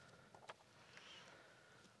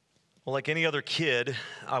Well, like any other kid,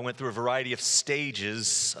 I went through a variety of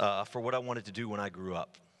stages for what I wanted to do when I grew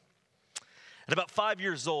up. At about 5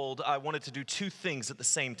 years old, I wanted to do two things at the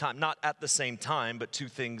same time. Not at the same time, but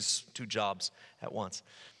two jobs at once.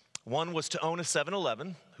 One was to own a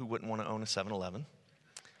 7-Eleven. Who wouldn't want to own a 7-Eleven?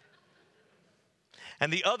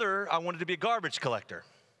 And the other, I wanted to be a garbage collector.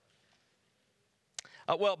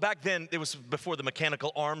 Well, back then, it was before the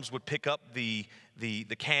mechanical arms would pick up the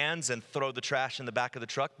cans and throw the trash in the back of the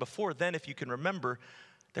truck. Before then, if you can remember,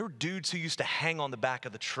 there were dudes who used to hang on the back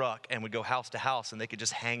of the truck and would go house to house, and they could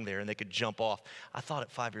just hang there and they could jump off. I thought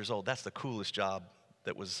at 5 years old, that's the coolest job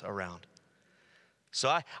that was around. So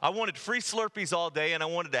I wanted free Slurpees all day, and I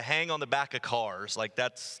wanted to hang on the back of cars. Like,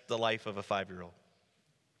 that's the life of a 5-year-old.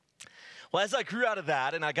 Well, as I grew out of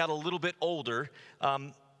that and I got a little bit older,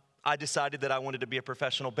 I decided that I wanted to be a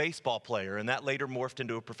professional baseball player, and that later morphed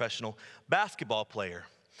into a professional basketball player.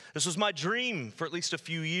 This was my dream for at least a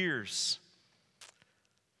few years.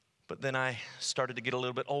 But then I started to get a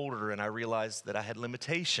little bit older, and I realized that I had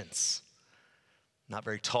limitations. Not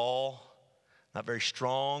very tall, not very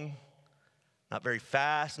strong, not very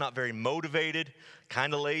fast, not very motivated,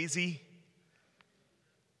 kind of lazy.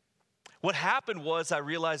 What happened was I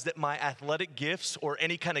realized that my athletic gifts or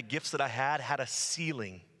any kind of gifts that I had a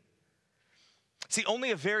ceiling. See,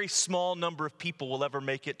 only a very small number of people will ever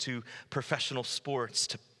make it to professional sports,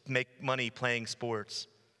 to make money playing sports.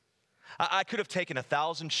 I could have taken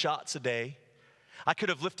 1,000 shots a day. I could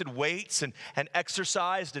have lifted weights and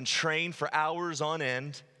exercised and trained for hours on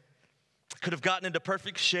end. I could have gotten into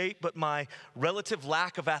perfect shape, but my relative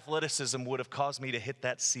lack of athleticism would have caused me to hit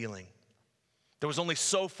that ceiling. There was only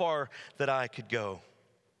so far that I could go.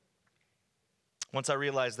 Once I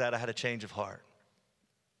realized that, I had a change of heart.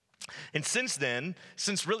 And since then,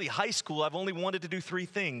 since really high school, I've only wanted to do three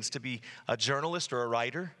things: to be a journalist or a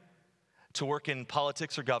writer, to work in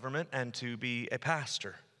politics or government, and to be a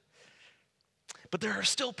pastor. But there are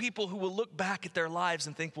still people who will look back at their lives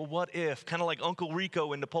and think, well, what if? Kind of like Uncle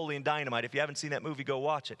Rico in Napoleon Dynamite. If you haven't seen that movie, go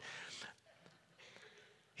watch it.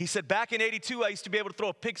 He said, back in 82, I used to be able to throw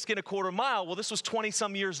a pigskin a quarter mile. Well, this was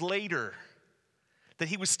 20-some years later that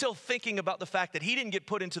he was still thinking about the fact that he didn't get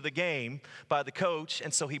put into the game by the coach,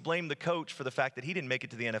 and so he blamed the coach for the fact that he didn't make it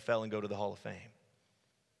to the NFL and go to the Hall of Fame.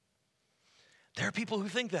 There are people who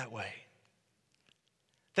think that way,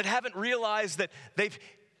 that haven't realized that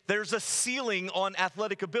there's a ceiling on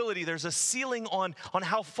athletic ability. There's a ceiling on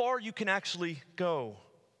how far you can actually go.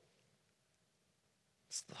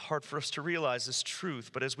 It's hard for us to realize this truth,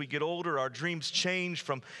 but as we get older, our dreams change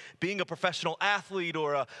from being a professional athlete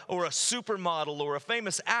or a supermodel or a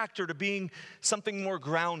famous actor to being something more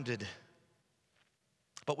grounded.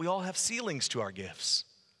 But we all have ceilings to our gifts.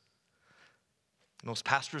 Most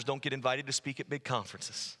pastors don't get invited to speak at big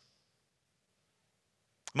conferences.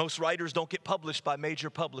 Most writers don't get published by major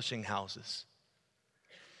publishing houses.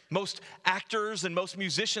 Most actors and most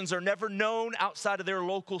musicians are never known outside of their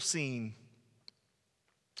local scene.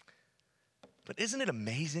 But isn't it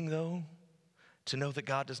amazing, though, to know that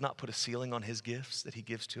God does not put a ceiling on his gifts that he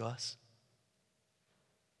gives to us?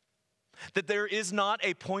 That there is not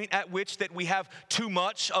a point at which that we have too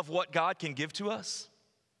much of what God can give to us?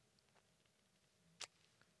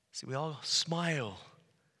 See, we all smile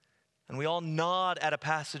and we all nod at a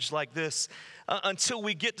passage like this until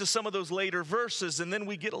we get to some of those later verses, and then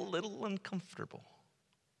we get a little uncomfortable.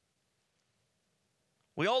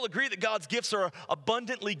 We all agree that God's gifts are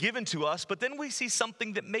abundantly given to us, but then we see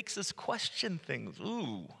something that makes us question things.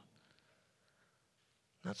 Ooh,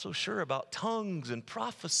 not so sure about tongues and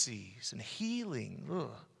prophecies and healing.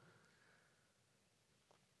 Ugh.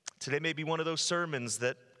 Today may be one of those sermons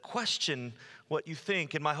that question what you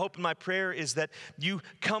think, and my hope and my prayer is that you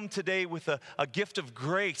come today with a gift of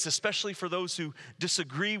grace, especially for those who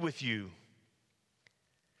disagree with you.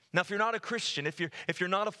 Now, if you're not a Christian, if you're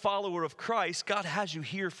not a follower of Christ, God has you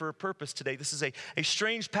here for a purpose today. This is a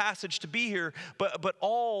strange passage to be here, but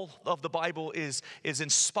all of the Bible is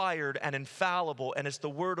inspired and infallible, and it's the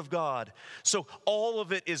Word of God. So all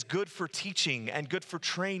of it is good for teaching and good for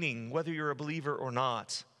training, whether you're a believer or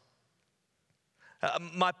not.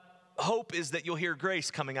 My hope is that you'll hear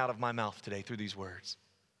grace coming out of my mouth today through these words.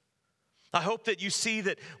 I hope that you see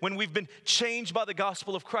that when we've been changed by the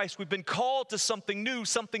gospel of Christ, we've been called to something new,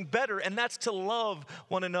 something better, and that's to love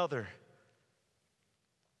one another.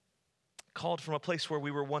 Called from a place where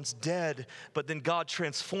we were once dead, but then God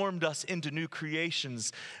transformed us into new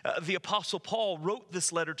creations. The Apostle Paul wrote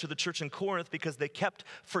this letter to the church in Corinth because they kept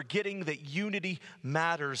forgetting that unity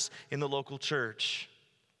matters in the local church.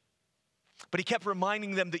 But he kept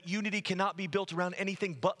reminding them that unity cannot be built around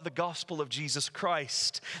anything but the gospel of Jesus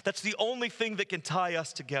Christ. That's the only thing that can tie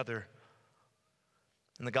us together.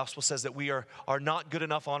 And the gospel says that we are not good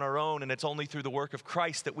enough on our own, and it's only through the work of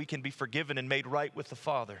Christ that we can be forgiven and made right with the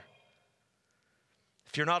Father.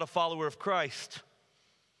 If you're not a follower of Christ,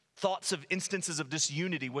 thoughts of instances of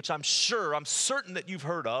disunity, which I'm certain that you've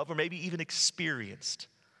heard of or maybe even experienced,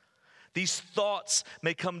 these thoughts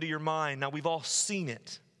may come to your mind. Now, we've all seen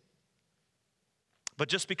it. But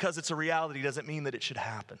just because it's a reality doesn't mean that it should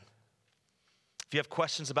happen. If you have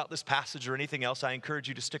questions about this passage or anything else, I encourage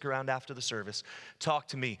you to stick around after the service. Talk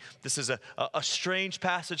to me. This is a strange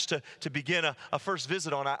passage to begin a first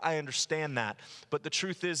visit on. I understand that. But the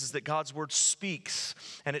truth is that God's word speaks,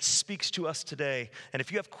 and it speaks to us today. And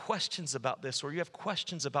if you have questions about this or you have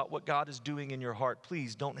questions about what God is doing in your heart,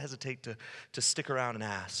 please don't hesitate to stick around and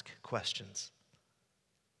ask questions.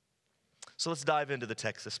 So let's dive into the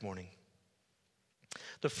text this morning.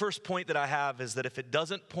 The first point that I have is that if it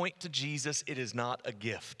doesn't point to Jesus, it is not a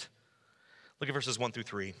gift. Look at verses 1 through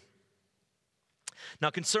 3.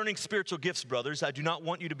 Now, concerning spiritual gifts, brothers, I do not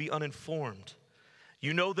want you to be uninformed.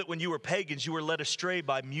 You know that when you were pagans, you were led astray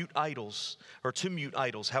by mute idols, or to mute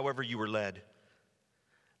idols, however you were led.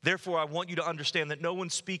 Therefore, I want you to understand that no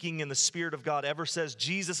one speaking in the Spirit of God ever says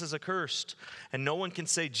Jesus is accursed, and no one can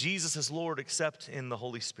say Jesus is Lord except in the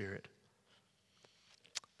Holy Spirit.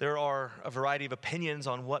 There are a variety of opinions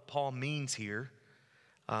on what Paul means here.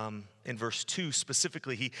 In verse 2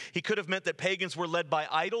 specifically, he could have meant that pagans were led by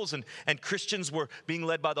idols and Christians were being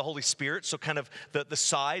led by the Holy Spirit, so kind of the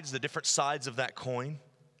different sides of that coin.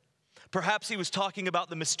 Perhaps he was talking about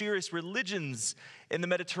the mysterious religions in the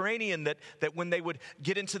Mediterranean that when they would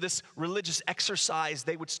get into this religious exercise,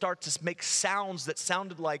 they would start to make sounds that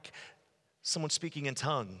sounded like someone speaking in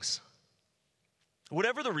tongues.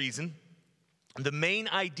 Whatever the reason, the main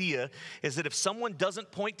idea is that if someone doesn't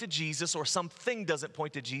point to Jesus or something doesn't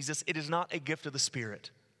point to Jesus, it is not a gift of the Spirit.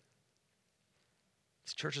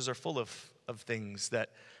 These churches are full of things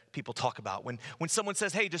that people talk about. When someone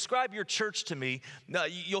says, hey, describe your church to me,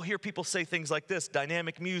 you'll hear people say things like this: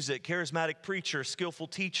 dynamic music, charismatic preacher, skillful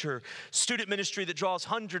teacher, student ministry that draws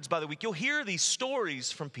hundreds by the week. You'll hear these stories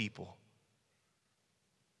from people.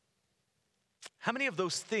 How many of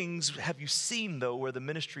those things have you seen, though, where the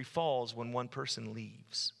ministry falls when one person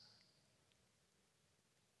leaves?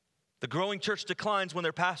 The growing church declines when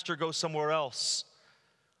their pastor goes somewhere else.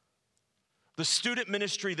 The student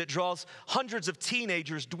ministry that draws hundreds of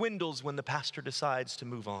teenagers dwindles when the pastor decides to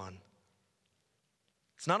move on.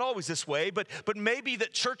 It's not always this way, but maybe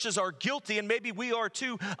that churches are guilty, and maybe we are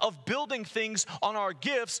too, of building things on our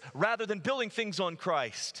gifts rather than building things on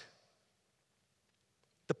Christ.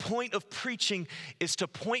 The point of preaching is to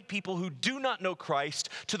point people who do not know Christ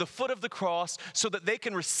to the foot of the cross so that they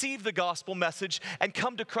can receive the gospel message and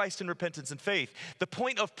come to Christ in repentance and faith. The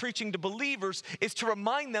point of preaching to believers is to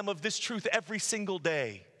remind them of this truth every single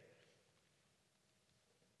day.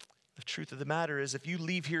 The truth of the matter is, if you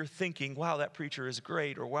leave here thinking, wow, that preacher is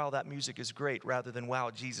great, or wow, that music is great, rather than wow,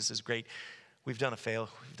 Jesus is great, we've done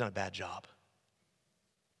a bad job.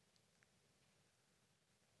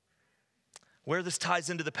 Where this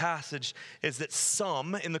ties into the passage is that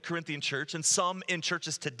some in the Corinthian church and some in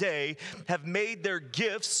churches today have made their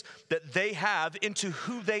gifts that they have into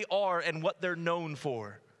who they are and what they're known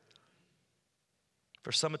for.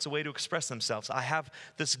 For some, it's a way to express themselves. I have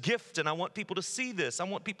this gift and I want people to see this. I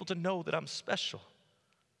want people to know that I'm special.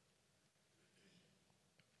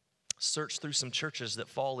 Search through some churches that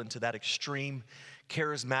fall into that extreme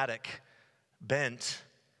charismatic bent,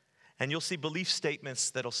 and you'll see belief statements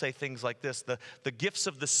that'll say things like this: the gifts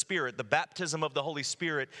of the Spirit, the baptism of the Holy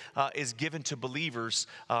Spirit is given to believers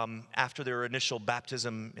after their initial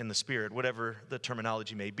baptism in the Spirit, whatever the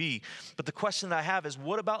terminology may be. But the question that I have is,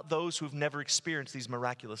 what about those who've never experienced these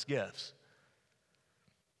miraculous gifts?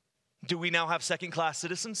 Do we now have second-class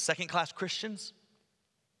citizens, second-class Christians?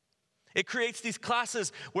 It creates these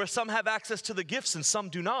classes where some have access to the gifts and some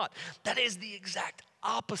do not. That is the exact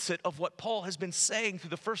opposite of what Paul has been saying through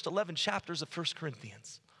the first 11 chapters of 1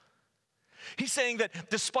 Corinthians. He's saying that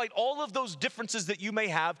despite all of those differences that you may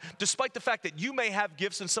have, despite the fact that you may have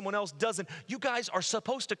gifts and someone else doesn't, you guys are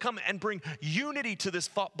supposed to come and bring unity to this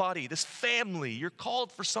body, this family. You're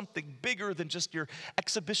called for something bigger than just your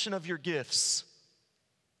exhibition of your gifts.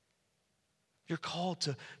 You're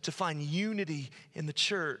called to find unity in the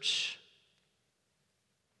church.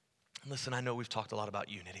 Listen, I know we've talked a lot about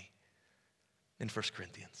unity in 1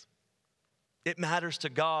 Corinthians. It matters to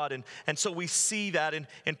God, and so we see that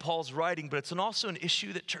in Paul's writing, but it's also an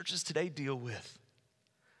issue that churches today deal with.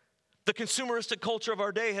 The consumeristic culture of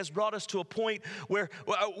our day has brought us to a point where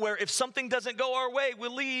if something doesn't go our way,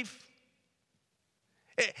 we'll leave.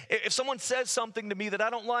 If someone says something to me that I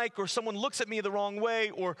don't like, or someone looks at me the wrong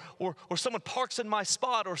way, or someone parks in my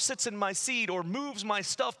spot, or sits in my seat, or moves my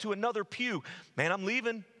stuff to another pew, man, I'm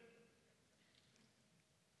leaving.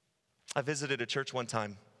 I visited a church one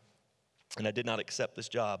time, and I did not accept this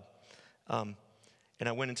job. And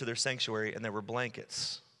I went into their sanctuary, and there were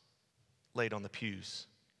blankets laid on the pews.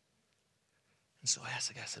 And so I asked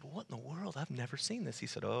the guy, I said, what in the world? I've never seen this. He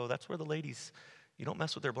said, oh, that's where the ladies, you don't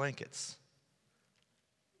mess with their blankets.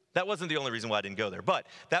 That wasn't the only reason why I didn't go there, but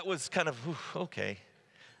that was kind of, okay.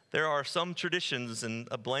 There are some traditions, and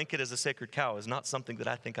a blanket as a sacred cow is not something that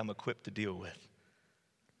I think I'm equipped to deal with.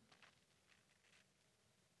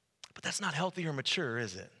 But that's not healthy or mature,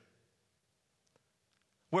 is it?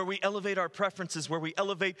 Where we elevate our preferences, where we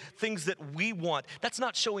elevate things that we want, that's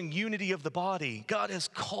not showing unity of the body. God has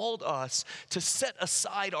called us to set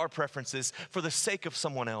aside our preferences for the sake of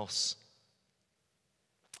someone else.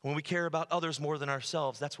 When we care about others more than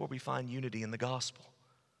ourselves, that's where we find unity in the gospel.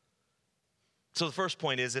 So the first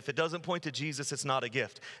point is, if it doesn't point to Jesus, it's not a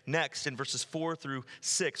gift. Next, in verses 4 through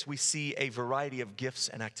 6, we see a variety of gifts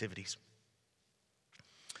and activities.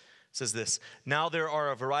 It says this, now there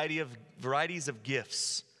are varieties of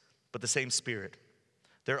gifts, but the same Spirit.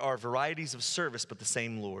 There are varieties of service, but the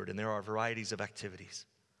same Lord. And there are varieties of activities.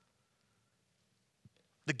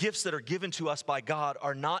 The gifts that are given to us by God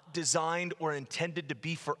are not designed or intended to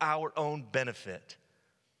be for our own benefit.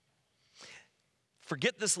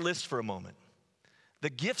 Forget this list for a moment.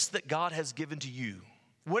 The gifts that God has given to you,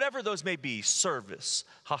 whatever those may be, service,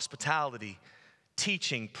 hospitality,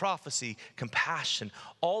 teaching, prophecy, compassion,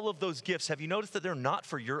 all of those gifts, have you noticed that they're not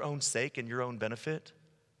for your own sake and your own benefit?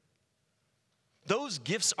 Those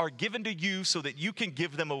gifts are given to you so that you can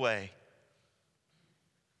give them away.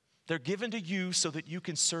 They're given to you so that you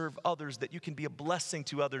can serve others, that you can be a blessing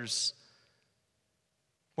to others,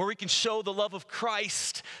 where we can show the love of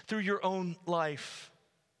Christ through your own life.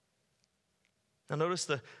 Now notice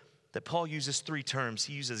that Paul uses three terms.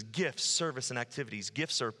 He uses gifts, service, and activities.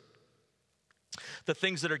 Gifts are the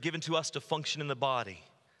things that are given to us to function in the body.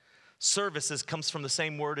 Services comes from the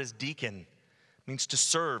same word as deacon. It means to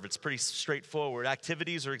serve. It's pretty straightforward.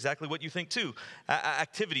 Activities are exactly what you think too.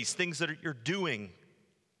 Activities, things that you're doing.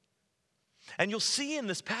 And you'll see in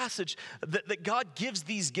this passage that God gives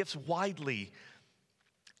these gifts widely.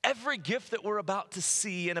 Every gift that we're about to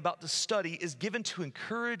see and about to study is given to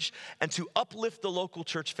encourage and to uplift the local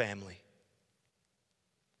church family.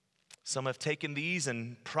 Some have taken these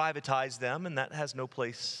and privatized them, and that has no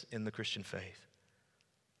place in the Christian faith.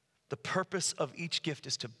 The purpose of each gift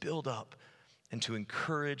is to build up and to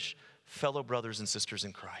encourage fellow brothers and sisters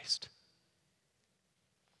in Christ.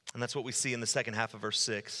 And that's what we see in the second half of verse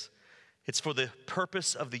 6. It's for the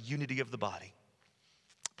purpose of the unity of the body.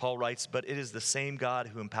 Paul writes, but it is the same God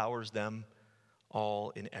who empowers them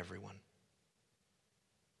all in everyone.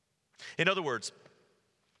 In other words,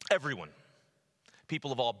 everyone.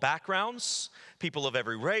 People of all backgrounds, people of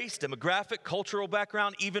every race, demographic, cultural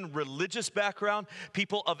background, even religious background,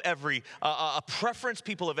 people of every preference,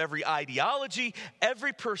 people of every ideology,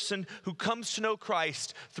 every person who comes to know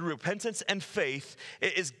Christ through repentance and faith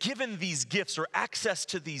is given these gifts or access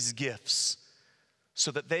to these gifts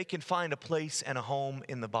so that they can find a place and a home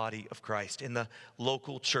in the body of Christ, in the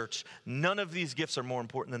local church. None of these gifts are more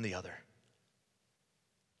important than the other.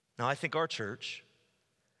 Now, I think our church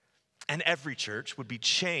and every church would be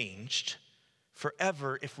changed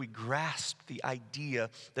forever if we grasp the idea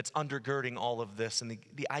that's undergirding all of this. And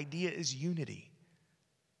the idea is unity.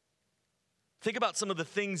 Think about some of the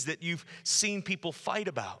things that you've seen people fight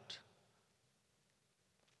about.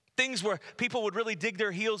 Things where people would really dig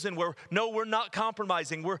their heels in, where, no, we're not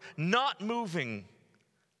compromising, we're not moving.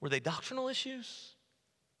 Were they doctrinal issues?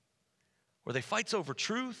 Were they fights over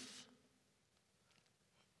truth?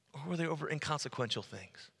 Or were they over inconsequential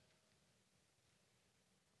things?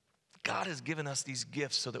 God has given us these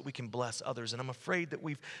gifts so that we can bless others. And I'm afraid that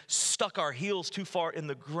we've stuck our heels too far in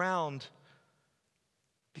the ground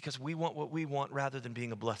because we want what we want rather than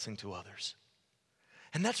being a blessing to others.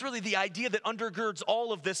 And that's really the idea that undergirds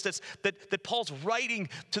all of this, that Paul's writing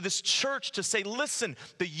to this church to say, listen,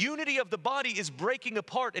 the unity of the body is breaking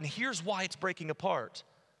apart, and here's why it's breaking apart.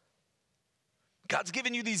 God's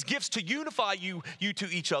given you these gifts to unify you to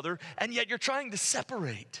each other, and yet you're trying to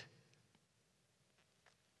separate.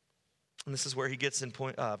 And this is where he gets in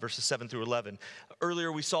verses 7 through 11.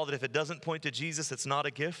 Earlier we saw that if it doesn't point to Jesus, it's not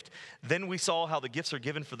a gift. Then we saw how the gifts are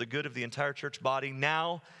given for the good of the entire church body.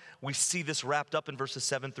 Now we see this wrapped up in verses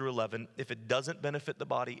 7 through 11. If it doesn't benefit the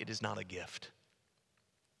body, it is not a gift.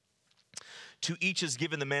 To each is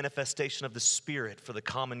given the manifestation of the Spirit for the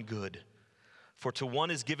common good. For to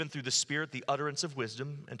one is given through the Spirit the utterance of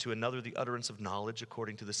wisdom, and to another the utterance of knowledge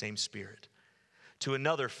according to the same Spirit. To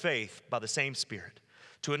another faith by the same Spirit.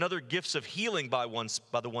 To another gifts of healing by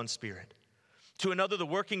the one Spirit. To another the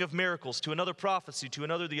working of miracles. To another prophecy. To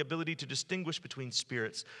another the ability to distinguish between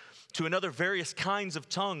spirits. To another various kinds of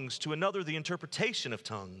tongues. To another the interpretation of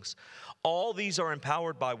tongues. All these are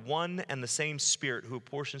empowered by one and the same Spirit, who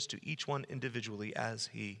apportions to each one individually as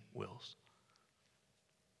he wills.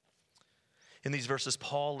 In these verses,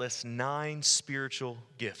 Paul lists 9 spiritual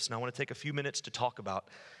gifts. Now, I want to take a few minutes to talk about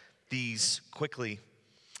these quickly.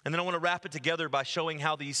 And then I want to wrap it together by showing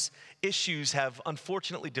how these issues have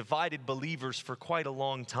unfortunately divided believers for quite a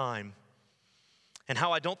long time, and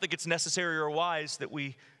how I don't think it's necessary or wise that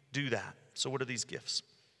we do that. So what are these gifts?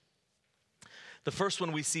 The first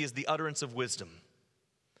one we see is the utterance of wisdom.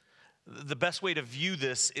 The best way to view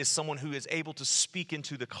this is someone who is able to speak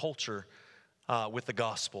into the culture with the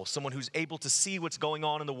gospel. Someone who's able to see what's going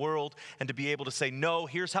on in the world and to be able to say, no,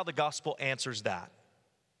 here's how the gospel answers that.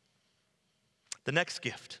 The next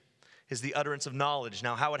gift is the utterance of knowledge.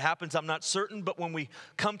 Now, how it happens, I'm not certain, but when we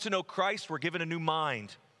come to know Christ, we're given a new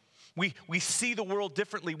mind. We see the world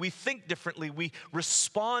differently. We think differently. We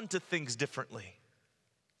respond to things differently.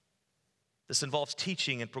 This involves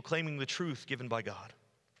teaching and proclaiming the truth given by God.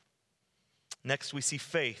 Next, we see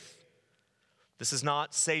faith. This is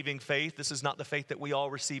not saving faith. This is not the faith that we all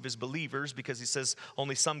receive as believers, because he says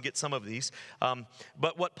only some get some of these.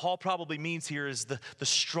 But what Paul probably means here is the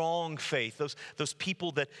strong faith, those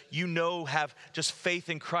people that you know have just faith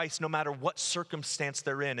in Christ no matter what circumstance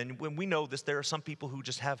they're in. And when we know this, there are some people who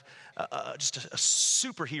just have just a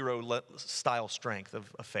superhero style strength of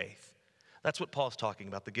faith. That's what Paul's talking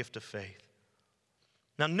about, the gift of faith.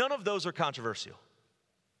 Now, none of those are controversial.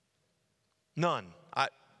 None.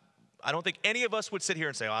 I don't think any of us would sit here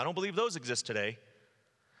and say, oh, I don't believe those exist today.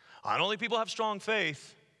 I don't think people have strong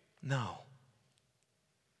faith. No.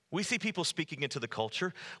 We see people speaking into the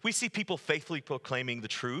culture. We see people faithfully proclaiming the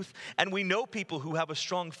truth. And we know people who have a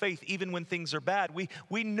strong faith even when things are bad.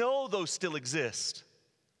 We know those still exist.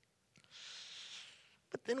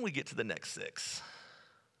 But then we get to the next 6.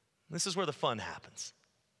 This is where the fun happens.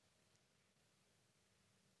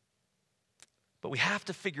 But we have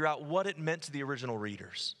to figure out what it meant to the original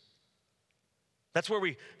readers. That's where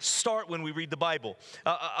we start when we read the Bible.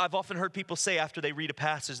 I've often heard people say after they read a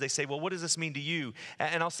passage, they say, well, what does this mean to you?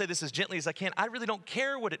 And I'll say this as gently as I can. I really don't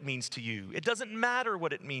care what it means to you. It doesn't matter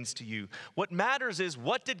what it means to you. What matters is,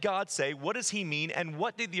 what did God say? What does he mean? And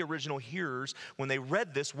what did the original hearers, when they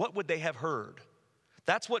read this, what would they have heard?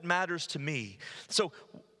 That's what matters to me. So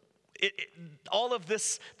all of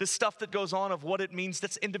this stuff that goes on of what it means,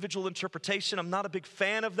 that's individual interpretation. I'm not a big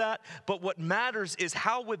fan of that. But what matters is,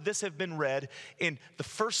 how would this have been read in the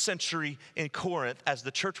first century in Corinth as the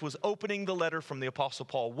church was opening the letter from the Apostle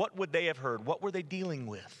Paul? What would they have heard? What were they dealing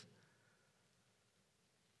with?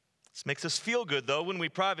 This makes us feel good, though, when we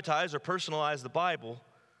privatize or personalize the Bible.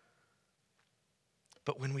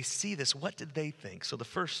 But when we see this, what did they think? So the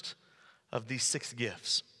first of these 6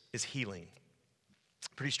 gifts is healing.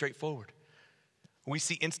 Pretty straightforward. We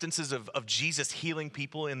see instances of Jesus healing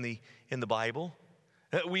people in the Bible.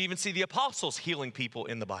 We even see the apostles healing people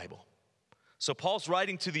in the Bible. So Paul's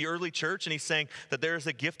writing to the early church, and he's saying that there is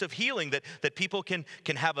a gift of healing, that people can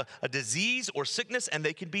have a disease or sickness, and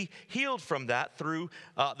they can be healed from that through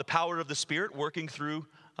the power of the Spirit working through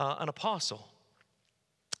an apostle.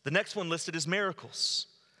 The next one listed is miracles.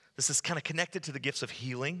 This is kind of connected to the gifts of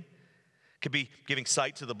healing. Could be giving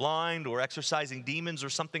sight to the blind or exorcising demons or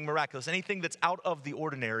something miraculous. Anything that's out of the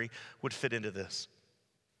ordinary would fit into this.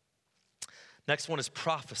 Next one is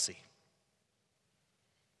prophecy.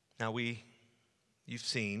 Now you've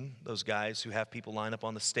seen those guys who have people line up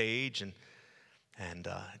on the stage and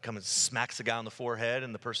come and smacks the guy on the forehead,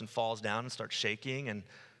 and the person falls down and starts shaking, and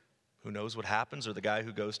who knows what happens. Or the guy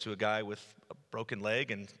who goes to a guy with a broken leg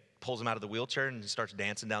and pulls him out of the wheelchair and he starts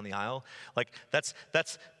dancing down the aisle. Like, that's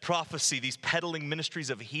prophecy, these peddling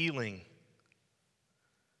ministries of healing.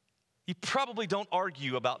 You probably don't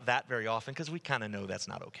argue about that very often, because we kind of know that's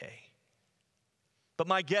not okay. But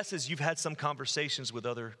my guess is you've had some conversations with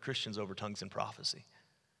other Christians over tongues and prophecy.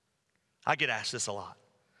 I get asked this a lot.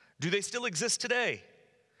 Do they still exist today?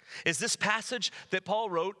 Is this passage that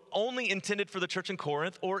Paul wrote only intended for the church in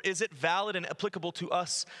Corinth, or is it valid and applicable to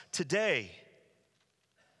us today?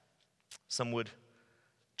 Some would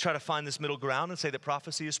try to find this middle ground and say that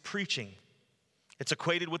prophecy is preaching. It's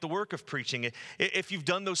equated with the work of preaching. If you've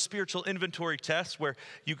done those spiritual inventory tests where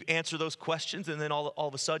you answer those questions and then all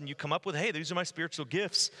of a sudden you come up with, hey, these are my spiritual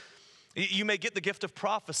gifts, You may get the gift of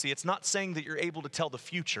prophecy. It's not saying that you're able to tell the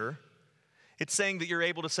future. It's saying that you're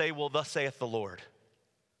able to say, well, thus saith the Lord.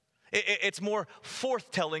 It's more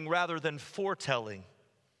forthtelling rather than foretelling.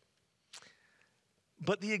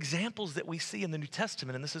 But the examples that we see in the New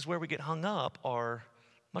Testament, and this is where we get hung up, are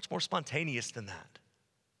much more spontaneous than that.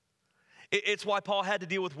 It's why Paul had to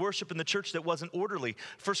deal with worship in the church that wasn't orderly.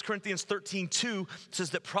 1 Corinthians 13:2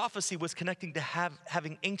 says that prophecy was connecting to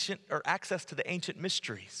having ancient or access to the ancient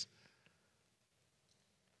mysteries.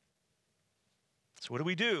 So what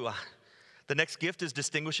do? The next gift is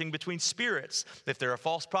distinguishing between spirits. If there are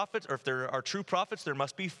false prophets or if there are true prophets, there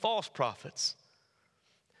must be false prophets.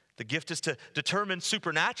 The gift is to determine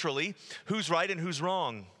supernaturally who's right and who's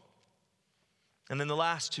wrong. And then the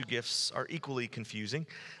last two gifts are equally confusing,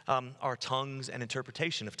 are tongues and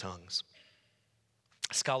interpretation of tongues.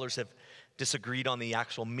 Scholars have disagreed on the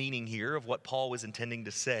actual meaning here of what Paul was intending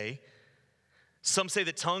to say. Some say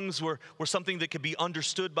that tongues were something that could be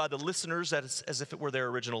understood by the listeners as if it were their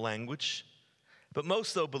original language. But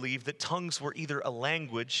most, though, believe that tongues were either a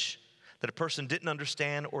language that a person didn't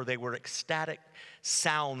understand or they were ecstatic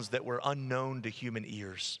sounds that were unknown to human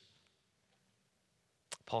ears.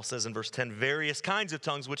 Paul says in verse 10, various kinds of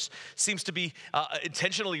tongues, which seems to be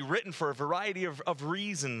intentionally written for a variety of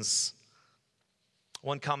reasons.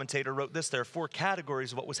 One commentator wrote this: there are 4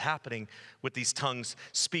 categories of what was happening with these tongues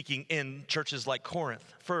speaking in churches like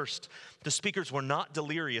Corinth. First, the speakers were not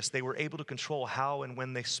delirious. They were able to control how and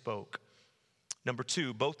when they spoke. Number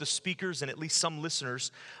 2, both the speakers and at least some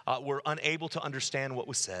listeners were unable to understand what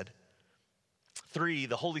was said. 3,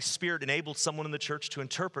 the Holy Spirit enabled someone in the church to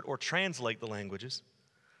interpret or translate the languages.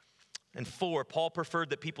 And 4, Paul preferred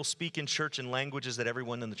that people speak in church in languages that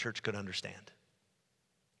everyone in the church could understand.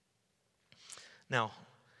 Now,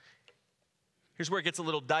 here's where it gets a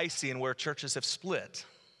little dicey and where churches have split.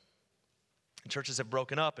 And churches have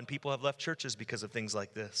broken up and people have left churches because of things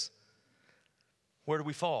like this. Where do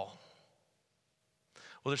we fall?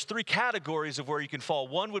 Well, there's 3 categories of where you can fall.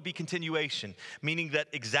 One would be continuation, meaning that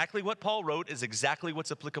exactly what Paul wrote is exactly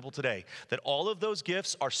what's applicable today. That all of those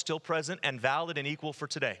gifts are still present and valid and equal for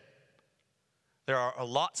today. There are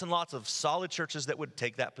lots and lots of solid churches that would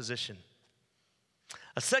take that position.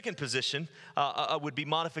 A second position would be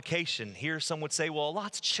modification. Here some would say, well, a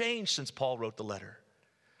lot's changed since Paul wrote the letter.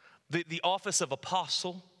 The office of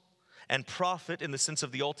apostle and prophet, in the sense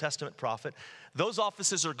of the Old Testament prophet, those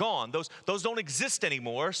offices are gone. Those don't exist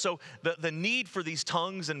anymore. So the need for these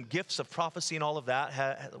tongues and gifts of prophecy and all of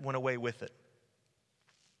that went away with it.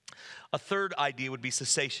 A third idea would be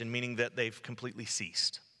cessation, meaning that they've completely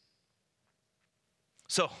ceased.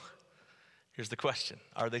 So here's the question: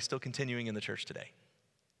 are they still continuing in the church today?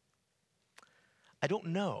 I don't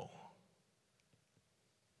know.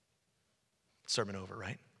 Sermon over,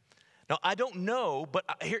 right? Now, I don't know, but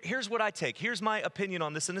here's what I take. Here's my opinion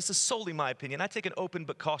on this, and this is solely my opinion. I take an open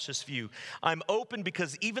but cautious view. I'm open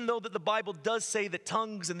because even though that the Bible does say that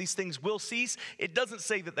tongues and these things will cease, it doesn't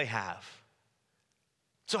say that they have.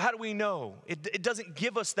 So how do we know? It doesn't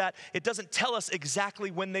give us that. It doesn't tell us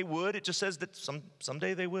exactly when they would. It just says that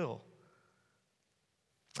someday they will.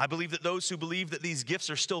 I believe that those who believe that these gifts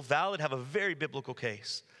are still valid have a very biblical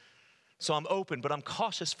case. So I'm open, but I'm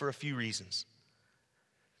cautious for a few reasons.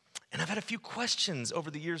 And I've had a few questions over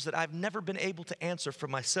the years that I've never been able to answer for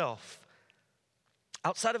myself.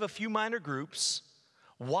 Outside of a few minor groups,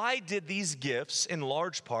 why did these gifts, in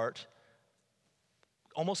large part,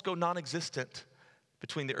 almost go non-existent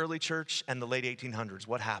between the early church and the late 1800s?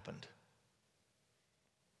 What happened?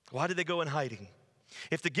 Why did they go in hiding?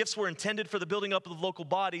 If the gifts were intended for the building up of the local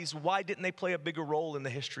bodies, why didn't they play a bigger role in the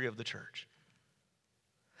history of the church?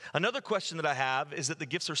 Another question that I have is that the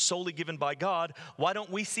gifts are solely given by God. Why don't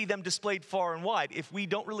we see them displayed far and wide? If we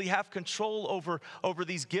don't really have control over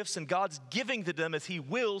these gifts and God's giving to them as He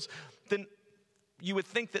wills, then you would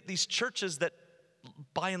think that these churches that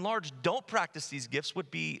by and large don't practice these gifts would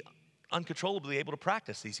be uncontrollably able to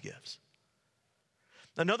practice these gifts.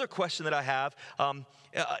 Another question that I have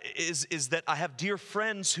is that I have dear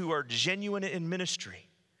friends who are genuine in ministry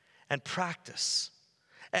and practice.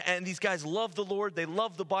 And these guys love the Lord, they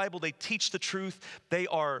love the Bible, they teach the truth, they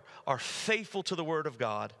are faithful to the Word of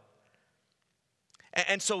God.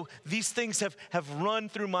 And so these things have run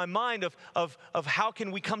through my mind of how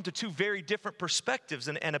can we come to two very different perspectives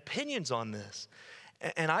and opinions on this.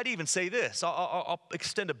 And I'd even say this, I'll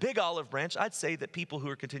extend a big olive branch. I'd say that people who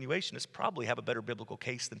are continuationists probably have a better biblical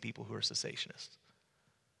case than people who are cessationists.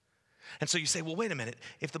 And so you say, well, wait a minute.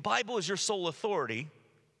 If the Bible is your sole authority,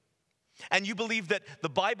 and you believe that the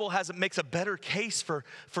Bible makes a better case for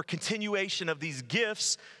continuation of these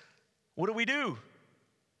gifts, what do we do?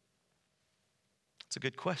 It's a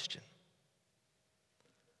good question.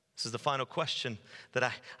 This is the final question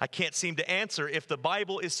that I can't seem to answer. If the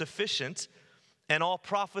Bible is sufficient and all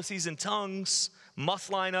prophecies and tongues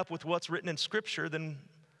must line up with what's written in Scripture, then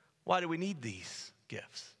why do we need these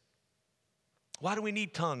gifts? Why do we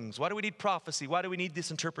need tongues? Why do we need prophecy? Why do we need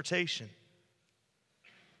this interpretation?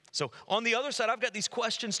 So on the other side, I've got these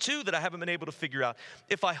questions too that I haven't been able to figure out.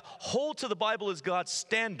 If I hold to the Bible as God's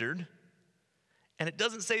standard and it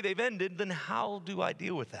doesn't say they've ended, then how do I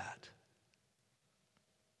deal with that?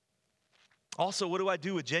 Also, what do I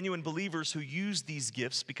do with genuine believers who use these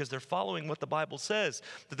gifts because they're following what the Bible says?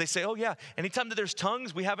 That they say, oh yeah, anytime that there's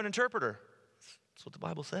tongues, we have an interpreter. That's what the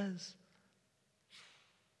Bible says.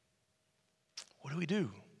 What do we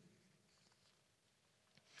do?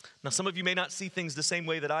 Now, some of you may not see things the same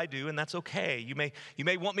way that I do, and that's okay. You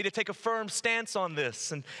may want me to take a firm stance on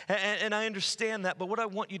this, and I understand that. But what I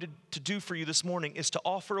want you to do for you this morning is to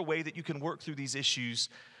offer a way that you can work through these issues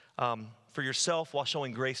for yourself while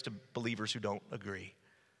showing grace to believers who don't agree.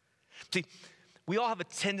 See, we all have a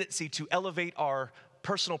tendency to elevate our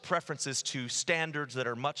personal preferences to standards that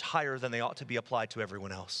are much higher than they ought to be applied to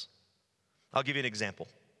everyone else. I'll give you an example.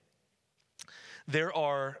 There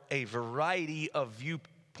are a variety of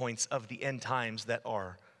viewpoints of the end times that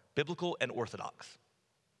are biblical and orthodox.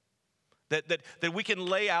 That we can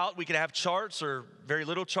lay out, we can have charts or very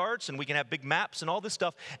little charts, and we can have big maps and all this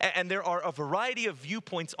stuff. And there are a variety of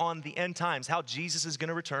viewpoints on the end times, how Jesus is going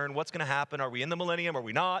to return, what's going to happen, are we in the millennium, are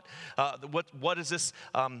we not, what is this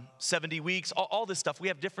 70 weeks, all this stuff. We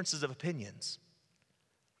have differences of opinions.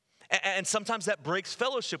 And sometimes that breaks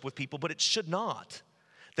fellowship with people, but it should not.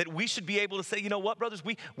 That we should be able to say, you know what, brothers,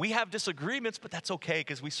 we have disagreements, but that's okay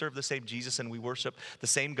because we serve the same Jesus and we worship the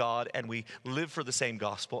same God and we live for the same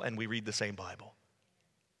gospel and we read the same Bible.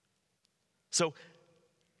 So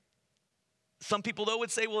some people, though, would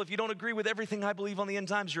say, well, if you don't agree with everything I believe on the end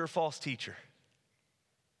times, you're a false teacher.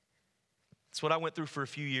 That's what I went through for a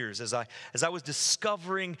few years as I was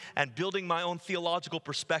discovering and building my own theological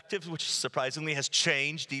perspectives, which surprisingly has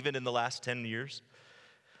changed even in the last 10 years.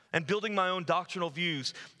 And building my own doctrinal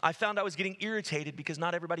views, I found I was getting irritated because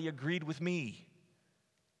not everybody agreed with me.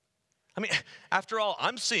 I mean, after all,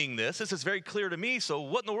 I'm seeing this. This is very clear to me. So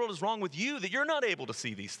what in the world is wrong with you that you're not able to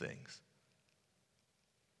see these things?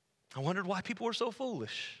 I wondered why people were so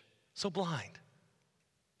foolish, so blind.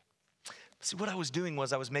 See, what I was doing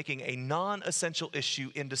was I was making a non-essential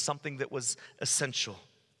issue into something that was essential.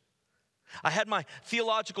 I had my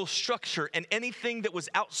theological structure, and anything that was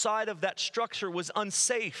outside of that structure was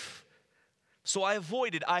unsafe. So I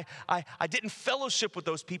avoided, I didn't fellowship with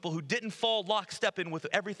those people who didn't fall lockstep in with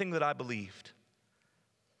everything that I believed.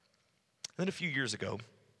 And then a few years ago,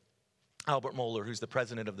 Albert Mohler, who's the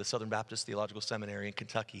president of the Southern Baptist Theological Seminary in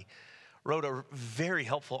Kentucky, wrote a very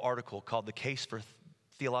helpful article called The Case for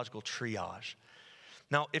Theological Triage.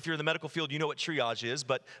 Now, if you're in the medical field, you know what triage is,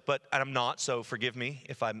 but I'm not, so forgive me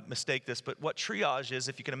if I mistake this. But what triage is,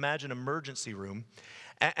 if you can imagine an emergency room,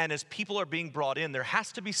 and as people are being brought in, there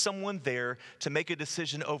has to be someone there to make a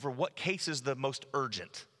decision over what case is the most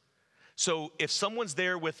urgent. So if someone's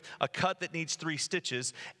there with a cut that needs 3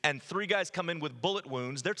 stitches, and 3 guys come in with bullet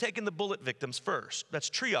wounds, they're taking the bullet victims first. That's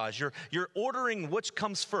triage. You're ordering which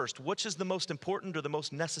comes first, which is the most important or the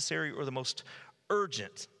most necessary or the most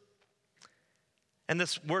urgent. And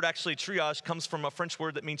this word actually, triage, comes from a French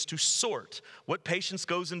word that means to sort. What patients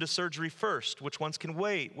goes into surgery first? Which ones can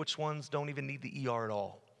wait? Which ones don't even need the ER at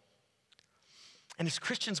all? And as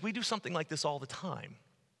Christians, we do something like this all the time.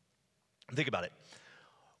 Think about it.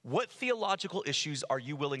 What theological issues are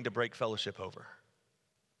you willing to break fellowship over?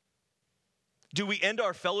 Do we end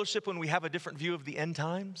our fellowship when we have a different view of the end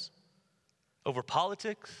times? Over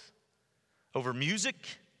politics? Over music?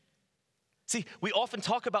 See, we often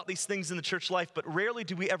talk about these things in the church life, but rarely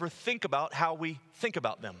do we ever think about how we think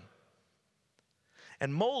about them.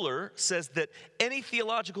 And Mohler says that any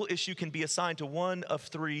theological issue can be assigned to one of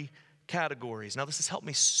 3 categories. Now, this has helped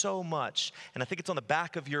me so much, and I think it's on the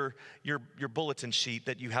back of your bulletin sheet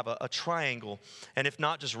that you have a triangle. And if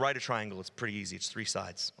not, just write a triangle. It's pretty easy. It's 3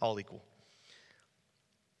 sides, all equal.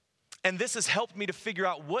 And this has helped me to figure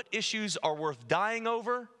out what issues are worth dying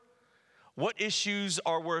over, what issues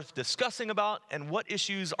are worth discussing about, and what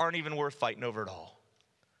issues aren't even worth fighting over at all.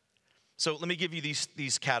 So let me give you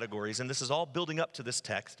these categories, and this is all building up to this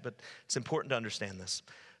text, but it's important to understand this.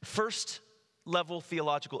 First level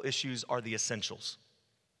theological issues are the essentials.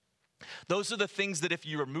 Those are the things that if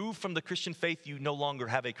you remove from the Christian faith, you no longer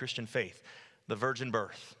have a Christian faith. The virgin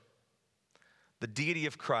birth, the deity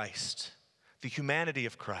of Christ, the humanity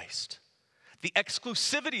of Christ, the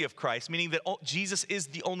exclusivity of Christ, meaning that Jesus is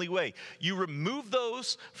the only way. You remove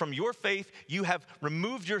those from your faith, you have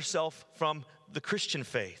removed yourself from the Christian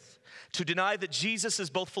faith. To deny that Jesus is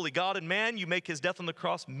both fully God and man, you make his death on the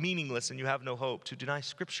cross meaningless and you have no hope. To deny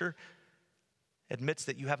Scripture admits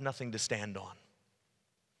that you have nothing to stand on.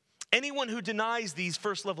 Anyone who denies these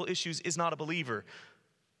first level issues is not a believer.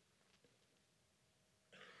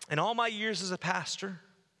 In all my years as a pastor,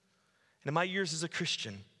 and in my years as a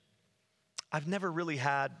Christian, I've never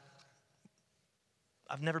been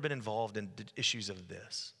involved in issues of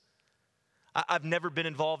this. I've never been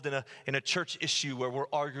involved in a church issue where we're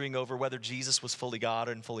arguing over whether Jesus was fully God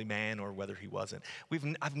and fully man or whether he wasn't.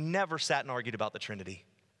 I've never sat and argued about the Trinity,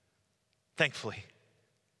 thankfully.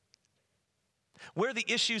 Where the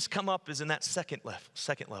issues come up is in that second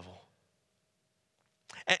level.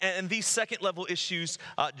 And these second level issues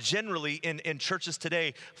generally in churches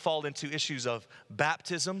today fall into issues of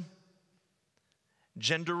baptism.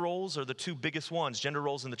 Gender roles are the two biggest ones, gender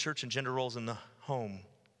roles in the church and gender roles in the home.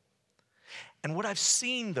 And what I've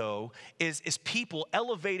seen, though, is people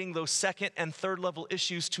elevating those second and third level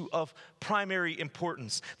issues to of primary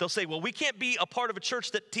importance. They'll say, well, we can't be a part of a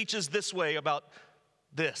church that teaches this way about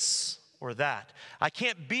this or that. I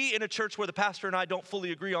can't be in a church where the pastor and I don't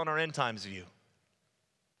fully agree on our end times view.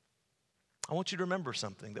 I want you to remember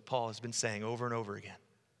something that Paul has been saying over and over again.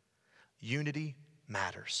 Unity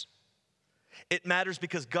matters. It matters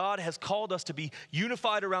because God has called us to be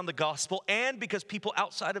unified around the gospel and because people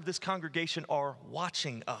outside of this congregation are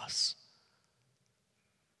watching us.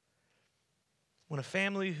 When a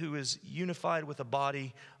family who is unified with a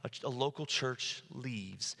body, a local church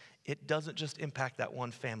leaves, it doesn't just impact that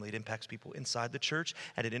one family. It impacts people inside the church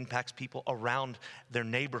and it impacts people around their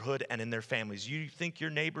neighborhood and in their families. You think your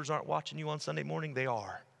neighbors aren't watching you on Sunday morning? They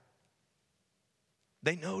are.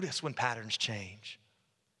 They notice when patterns change.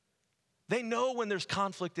 They know when there's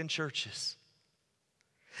conflict in churches.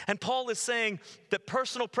 And Paul is saying that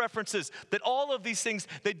personal preferences, that all of these things,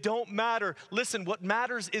 they don't matter. Listen, what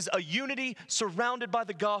matters is a unity surrounded by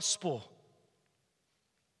the gospel.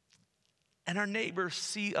 And our neighbors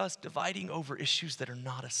see us dividing over issues that are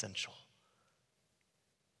not essential.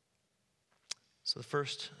 So the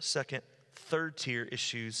first, second, third tier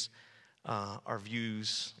issues are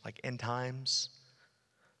views like end times,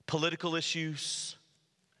 political issues,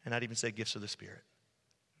 and I'd even say gifts of the Spirit.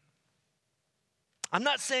 I'm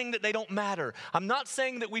not saying that they don't matter. I'm not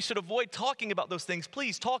saying that we should avoid talking about those things.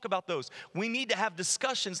 Please talk about those. We need to have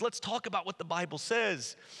discussions. Let's talk about what the Bible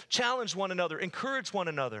says. Challenge one another. Encourage one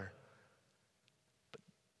another. But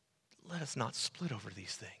let us not split over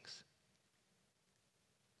these things.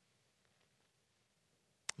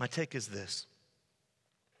 My take is this.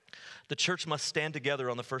 The church must stand together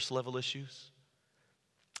on the first level issues,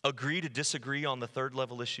 agree to disagree on the third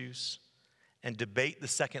level issues, and debate the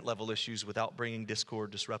second level issues without bringing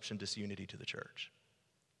discord, disruption, disunity to the church.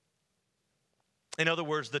 In other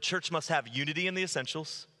words, the church must have unity in the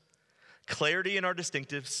essentials, clarity in our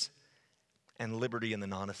distinctives, and liberty in the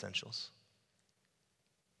non-essentials.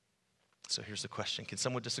 So here's the question. Can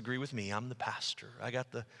someone disagree with me? I'm the pastor. I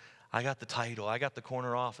got the title. I got the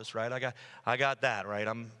corner office, right? I got that, right?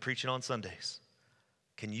 I'm preaching on Sundays.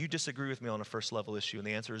 Can you disagree with me on a first level issue? And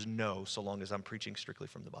the answer is no, so long as I'm preaching strictly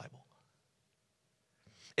from the Bible.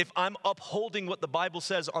 If I'm upholding what the Bible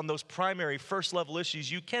says on those primary first level issues,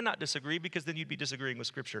 you cannot disagree because then you'd be disagreeing with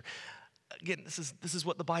Scripture. Again, this is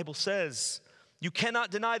what the Bible says. You cannot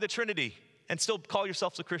deny the Trinity and still call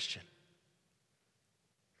yourself a Christian.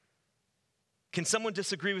 Can someone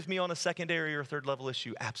disagree with me on a secondary or third level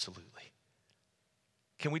issue? Absolutely.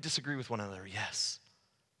 Can we disagree with one another? Yes.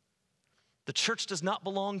 The church does not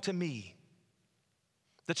belong to me.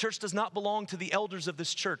 The church does not belong to the elders of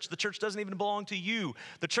this church. The church doesn't even belong to you.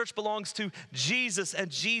 The church belongs to Jesus and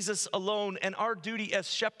Jesus alone. And our duty as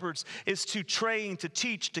shepherds is to train, to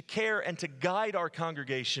teach, to care, and to guide our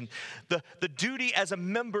congregation. The duty as a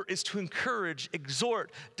member is to encourage,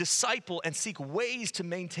 exhort, disciple, and seek ways to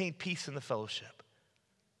maintain peace in the fellowship.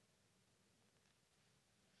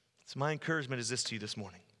 So my encouragement is this to you this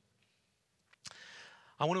morning.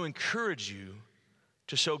 I want to encourage you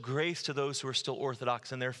to show grace to those who are still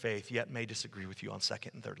orthodox in their faith, yet may disagree with you on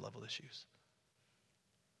second and third level issues.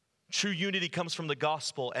 True unity comes from the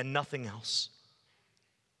gospel and nothing else.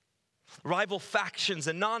 Rival factions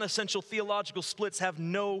and non-essential theological splits have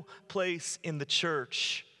no place in the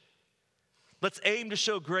church. Let's aim to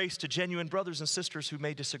show grace to genuine brothers and sisters who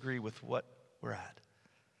may disagree with what we're at.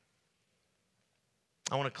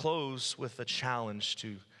 I want to close with a challenge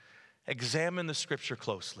to examine the scripture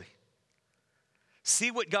closely.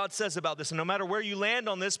 See what God says about this. And no matter where you land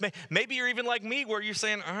on this, maybe you're even like me where you're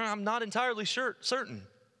saying, I'm not entirely certain.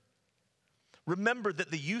 Remember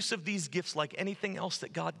that the use of these gifts, like anything else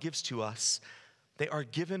that God gives to us, They are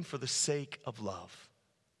given for the sake of love.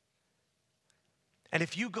 And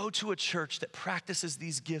if you go to a church that practices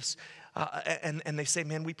these gifts and they say,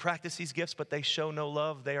 man, we practice these gifts, but they show no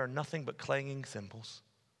love, they are nothing but clanging cymbals.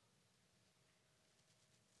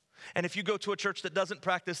 And if you go to a church that doesn't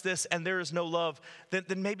practice this and there is no love, then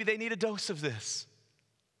maybe they need a dose of this.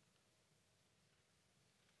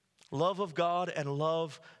 Love of God and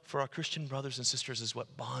love for our Christian brothers and sisters is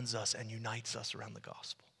what bonds us and unites us around the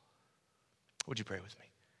gospel. Would you pray with me?